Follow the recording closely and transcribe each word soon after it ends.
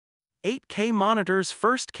8K monitors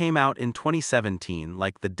first came out in 2017,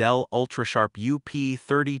 like the Dell UltraSharp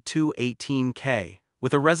UP3218K,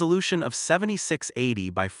 with a resolution of 7680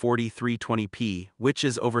 by 4320p, which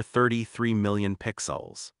is over 33 million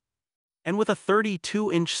pixels. And with a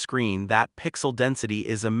 32-inch screen, that pixel density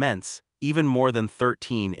is immense, even more than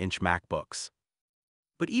 13-inch MacBooks.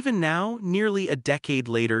 But even now, nearly a decade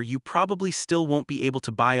later, you probably still won't be able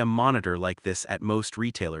to buy a monitor like this at most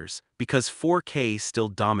retailers, because 4K still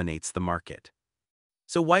dominates the market.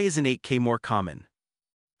 So why isn't 8K more common?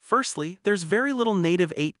 Firstly, there's very little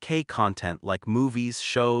native 8K content like movies,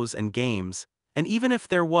 shows, and games, and even if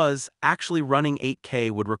there was, actually running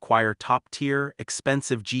 8K would require top-tier,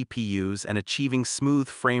 expensive GPUs, and achieving smooth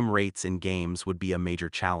frame rates in games would be a major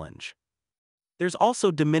challenge. There's also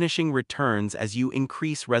diminishing returns as you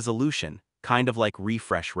increase resolution, kind of like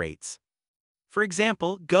refresh rates. For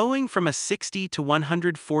example, going from a 60 to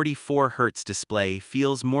 144 Hz display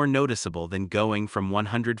feels more noticeable than going from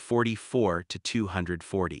 144 to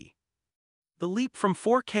 240. The leap from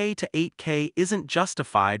 4K to 8K isn't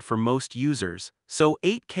justified for most users, so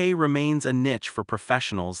 8K remains a niche for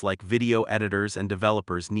professionals like video editors and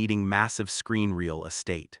developers needing massive screen real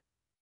estate.